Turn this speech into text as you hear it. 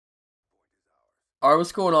Alright,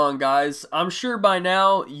 what's going on, guys? I'm sure by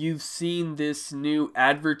now you've seen this new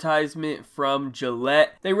advertisement from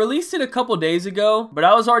Gillette. They released it a couple days ago, but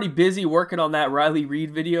I was already busy working on that Riley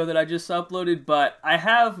Reid video that I just uploaded, but I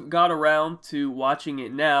have got around to watching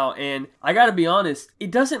it now, and I gotta be honest,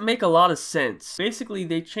 it doesn't make a lot of sense. Basically,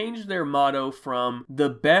 they changed their motto from the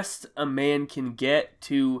best a man can get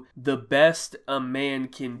to the best a man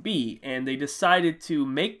can be, and they decided to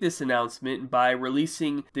make this announcement by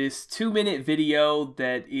releasing this 2-minute video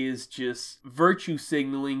that is just virtue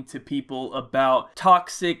signaling to people about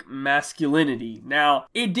toxic masculinity. Now,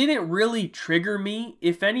 it didn't really trigger me.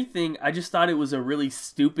 If anything, I just thought it was a really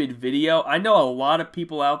stupid video. I know a lot of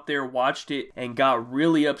people out there watched it and got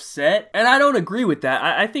really upset, and I don't agree with that.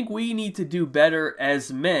 I think we need to do better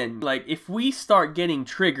as men. Like, if we start getting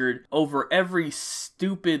triggered over every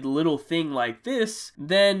stupid little thing like this,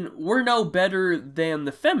 then we're no better than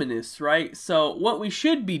the feminists, right? So what we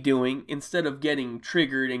should be doing, instead of getting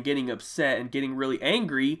triggered and getting upset and getting really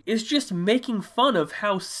angry, is just making fun of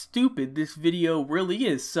how stupid this video really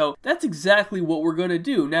is. So that's exactly what we're gonna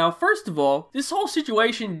do. Now, first of all, this whole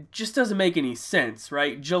situation just doesn't make any sense,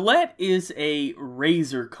 right? Gillette is a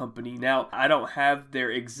razor company. Now, I don't have their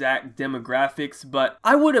exact demographics, but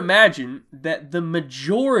I would imagine that the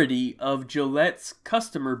majority of Gillette's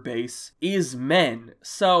customer base is men.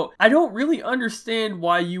 So I don't really understand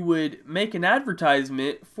why you would make an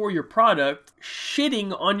advertisement for your product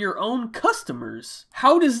shitting on your own customers.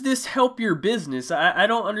 How does this help your business? I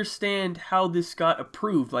don't understand how this got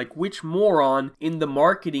approved. Like, which moron in the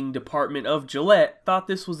marketing department of Gillette thought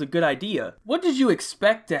this was a good idea? What did you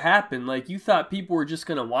expect to happen? Like, you thought people were just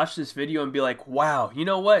gonna watch this video and be like, wow, you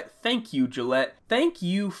know what? Thank you, Gillette. Thank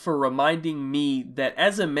you for reminding me that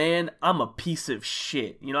as a man, I'm a piece of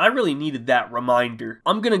shit. You know, I really needed that reminder.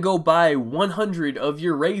 I'm gonna go buy 100 of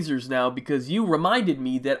your razors now because you reminded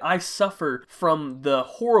me that I suffer from the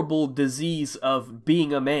horrible disease of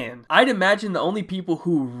being a man. I'd imagine the only people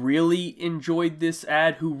who really enjoyed this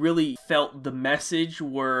ad, who really felt the message,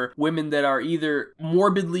 were women that are either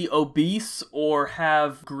morbidly obese or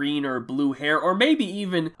have green or blue hair, or maybe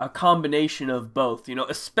even a combination of both, you know,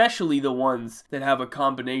 especially the ones that have a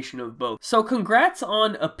combination of both. So congrats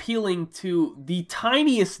on appealing to the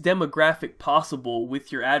tiniest demographic possible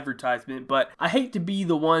with your advertisement, but I hate to be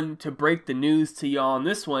the one to break the news to y'all on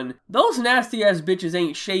this one. Those nasty ass bitches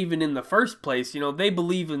ain't shaving in the first place. You know, they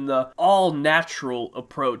believe in the all natural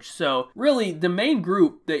approach. So really, the main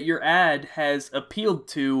group that your ad has appealed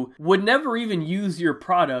to would never even use your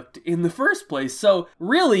product in the first place. So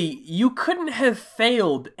really, you couldn't have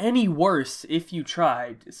failed any worse if you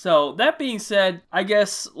tried. So that being said, I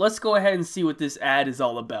guess let's go ahead and see what this ad is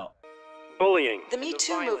all about. Bullying. The Me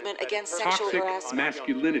Too movement against sexual harassment.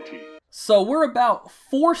 Masculinity. So we're about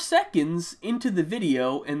 4 seconds into the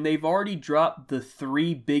video and they've already dropped the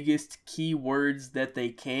 3 biggest keywords that they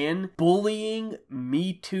can. Bullying,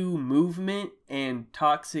 Me Too movement, and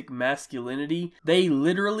toxic masculinity. They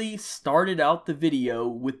literally started out the video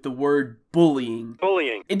with the word bullying.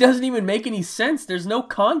 Bullying. It doesn't even make any sense. There's no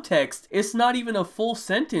context. It's not even a full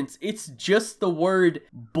sentence. It's just the word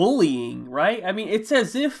bullying, right? I mean, it's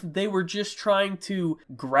as if they were just trying to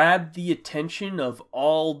grab the attention of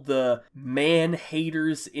all the man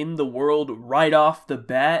haters in the world right off the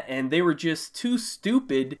bat, and they were just too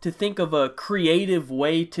stupid to think of a creative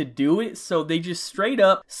way to do it, so they just straight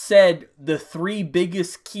up said the 3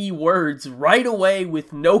 biggest keywords right away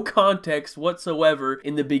with no context whatsoever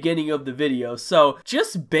in the beginning of the video. So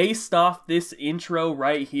just based off this intro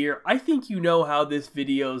right here, I think you know how this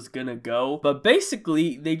video is gonna go. But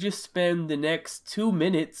basically, they just spend the next 2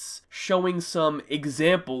 minutes showing some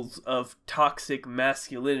examples of toxic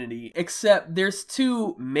masculinity, except there's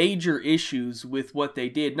 2 major issues with what they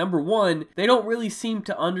did. Number one, they don't really seem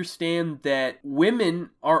to understand that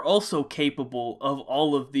women are also capable of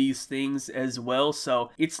all of these things as well,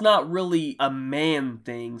 so it's not really a man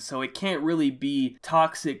thing, so it can't really be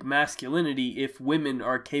toxic masculinity if women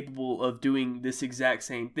are capable of doing this exact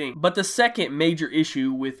same thing. But the second major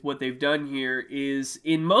issue with what they've done here is,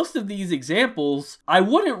 in most of these examples, I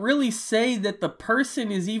wouldn't really say that the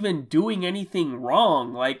person is even doing anything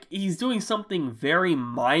wrong. Like, he's doing something very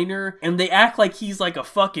minor, and they act like he's like a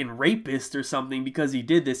fucking rapist or something because he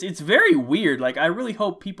did this. It's very weird. Like, I really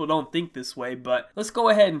hope people don't think this way, but let's go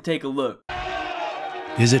ahead and take a look.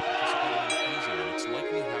 Is it? It's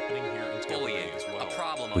likely happening here in Bullying, a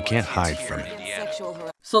problem We can't hide from it. Yeah. sexual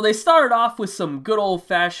harassment. So they started off with some good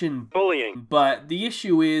old-fashioned bullying. But the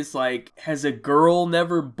issue is, like, has a girl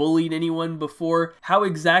never bullied anyone before? How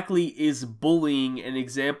exactly is bullying an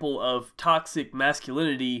example of toxic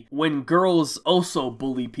masculinity when girls also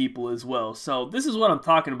bully people as well? So this is what I'm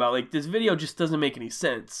talking about. Like, this video just doesn't make any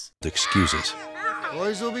sense. Excuses.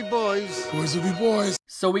 Boys will be boys. Boys will be boys.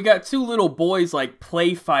 So we got two little boys like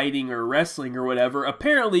play fighting or wrestling or whatever.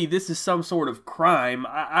 Apparently this is some sort of crime.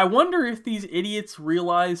 I wonder if these idiots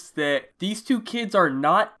realize that these two kids are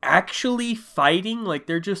not actually fighting. Like,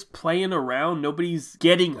 they're just playing around. Nobody's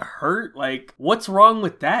getting hurt. Like, what's wrong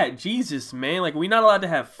with that? Jesus, man. Like, we not allowed to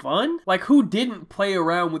have fun? Like, who didn't play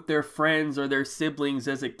around with their friends or their siblings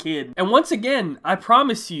as a kid? And once again, I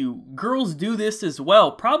promise you, girls do this as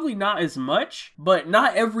well. Probably not as much, but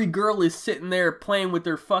not every girl is sitting there playing with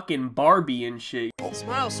their fucking Barbie and shit.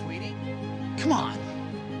 Smile, sweetie. Come on.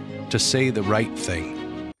 To say the right thing.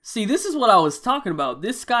 See, this is what I was talking about.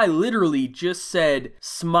 This guy literally just said,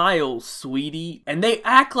 "Smile, sweetie." And they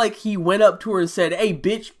act like he went up to her and said, "Hey,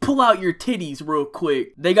 bitch, pull out your titties real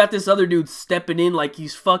quick." They got this other dude stepping in like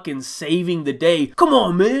he's fucking saving the day. "Come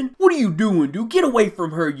on, man. What are you doing, dude? Get away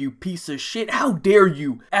from her, you piece of shit. How dare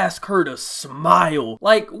you ask her to smile?"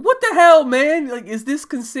 Like, what the hell, man? Like, is this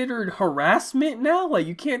considered harassment now? Like,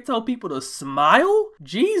 you can't tell people to smile?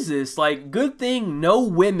 Jesus, like, good thing no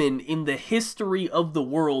women in the history of the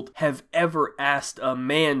world have ever asked a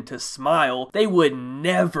man to smile. They would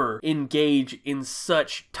never engage in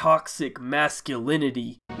such toxic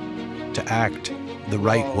masculinity. To act the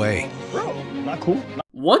right way. Not cool.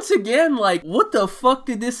 Once again, like, what the fuck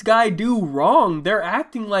did this guy do wrong? They're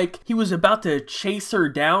acting like he was about to chase her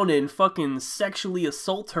down and fucking sexually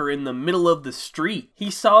assault her in the middle of the street.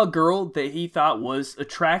 He saw a girl that he thought was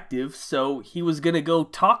attractive, so he was gonna go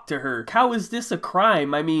talk to her. How is this a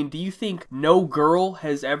crime? I mean, do you think no girl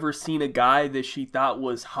has ever seen a guy that she thought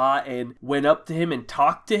was hot and went up to him and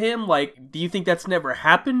talked to him? Like, do you think that's never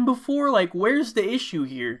happened before? Like, where's the issue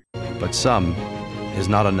here? But some is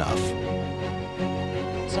not enough.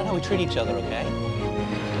 It's not how we treat each other, okay?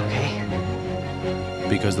 Okay.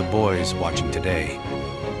 Because the boys watching today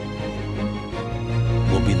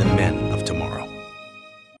will be the men of tomorrow.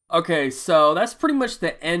 Okay, so that's pretty much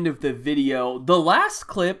the end of the video. The last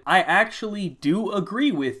clip, I actually do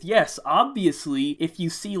agree with. Yes, obviously, if you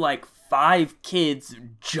see like 5 kids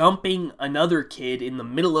jumping another kid in the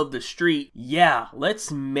middle of the street, yeah,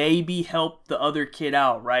 let's maybe help the other kid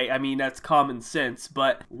out, right? I mean, that's common sense.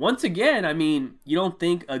 But once again, I mean, you don't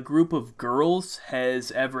think a group of girls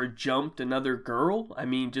has ever jumped another girl? I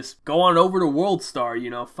mean, just go on over to WorldStar, you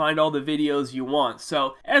know, find all the videos you want.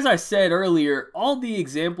 So, as I said earlier, all the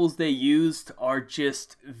examples they used are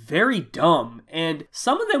just very dumb. And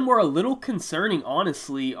some of them were a little concerning,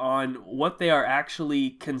 honestly, on what they are actually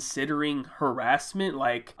considering harassment.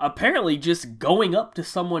 Like, apparently just going up to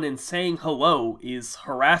someone and saying hello is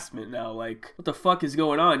harassment now. Like, what the fuck is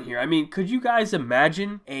going on here? I mean, could you guys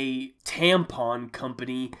imagine a tampon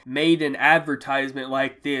company made an advertisement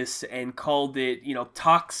like this and called it, you know,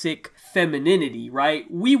 toxic femininity, right?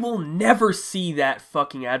 We will never see that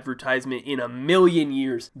fucking advertisement in a million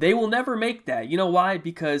years. They will never make that. You know why?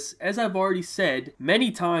 Because, as I've already said many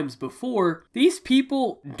times before, these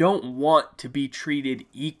people don't want to be treated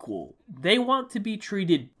equal. They want to be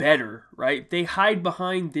treated better, right? They hide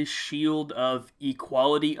behind this shield of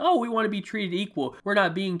equality. Oh, we want to be treated equal. We're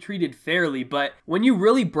not being treated fairly. But when you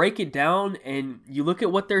really break it down and you look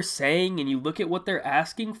at what they're saying and you look at what they're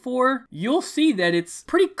asking for, you'll see that it's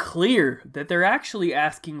pretty clear that they're actually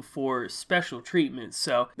asking for special treatment.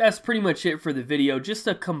 So that's pretty much it for the video. Just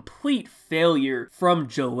a complete failure from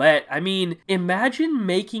Gillette. I mean, imagine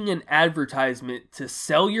making an advertisement to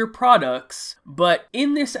sell your products, but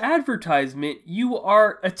in this advertisement, you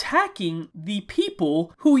are attacking the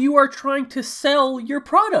people who you are trying to sell your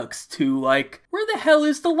products to. Like, where the hell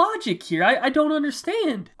is the logic here? I don't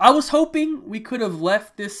understand. I was hoping we could have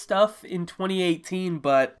left this stuff in 2018,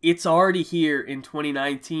 but it's already here in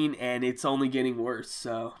 2019 and it's only getting worse.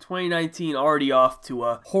 So 2019 already off to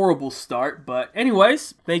a horrible start. But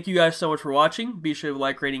anyways, thank you guys so much for watching. Be sure to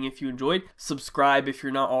like, rating if you enjoyed. Subscribe if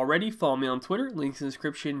you're not already. Follow me on Twitter. Links in the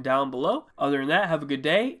description down below. Other than that, have a good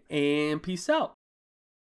day and peace out.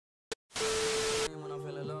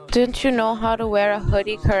 Don't you know how to wear a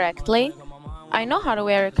hoodie correctly? I know how to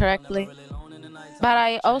wear it correctly. But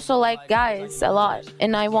I also like guys a lot,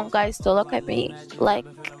 and I want guys to look at me like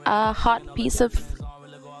a hot piece of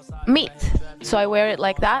meat. So I wear it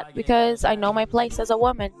like that because I know my place as a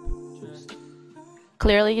woman.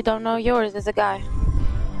 Clearly you don't know yours as a guy.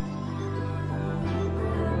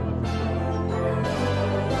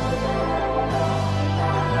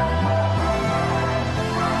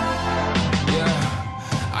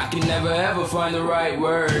 can never ever find the right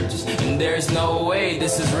words, and there's no way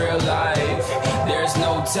this is real life. There's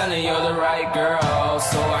no telling you're the right girl,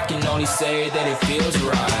 so I can only say that it feels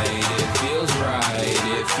right. It feels right,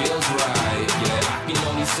 it feels right. Yeah, I can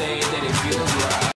only say that it feels